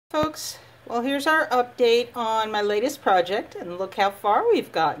Folks, well, here's our update on my latest project, and look how far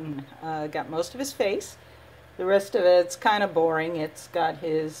we've gotten. Got most of his face. The rest of it's kind of boring. It's got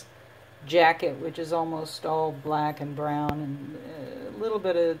his jacket, which is almost all black and brown, and a little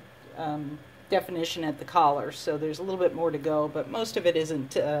bit of definition at the collar, so there's a little bit more to go, but most of it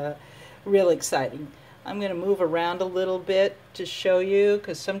isn't real exciting. I'm going to move around a little bit to show you,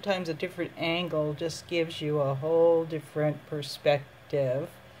 because sometimes a different angle just gives you a whole different perspective.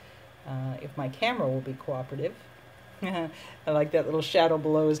 If my camera will be cooperative. I like that little shadow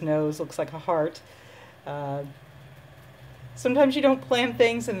below his nose, looks like a heart. Sometimes you don't plan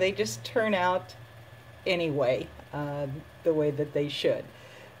things and they just turn out anyway, the way that they should.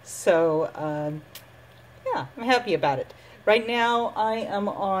 So, yeah, I'm happy about it. Right now I am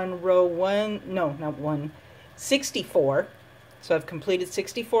on row 64. So I've completed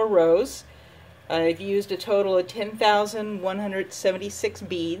 64 rows. I've used a total of 10,176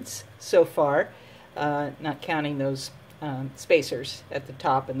 beads so far, not counting those spacers at the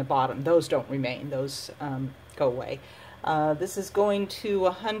top and the bottom. Those don't remain. Those go away. This is going to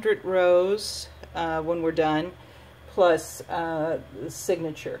 100 rows when we're done, plus the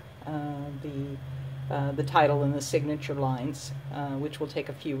signature, the title and the signature lines, which will take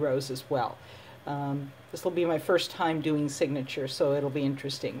a few rows as well. This will be my first time doing signature, so it'll be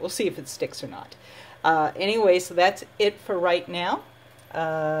interesting. We'll see if it sticks or not. Anyway, so that's it for right now.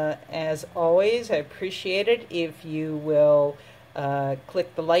 As always, I appreciate it if you will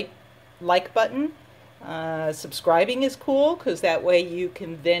click the like button. Subscribing is cool, because that way you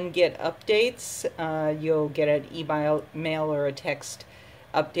can then get updates. You'll get an email or a text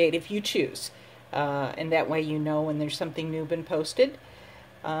update if you choose. And that way you know when there's something new been posted.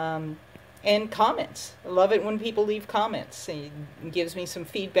 And comments. I love it when people leave comments. It gives me some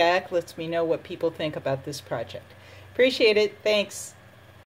feedback, lets me know what people think about this project. Appreciate it. Thanks.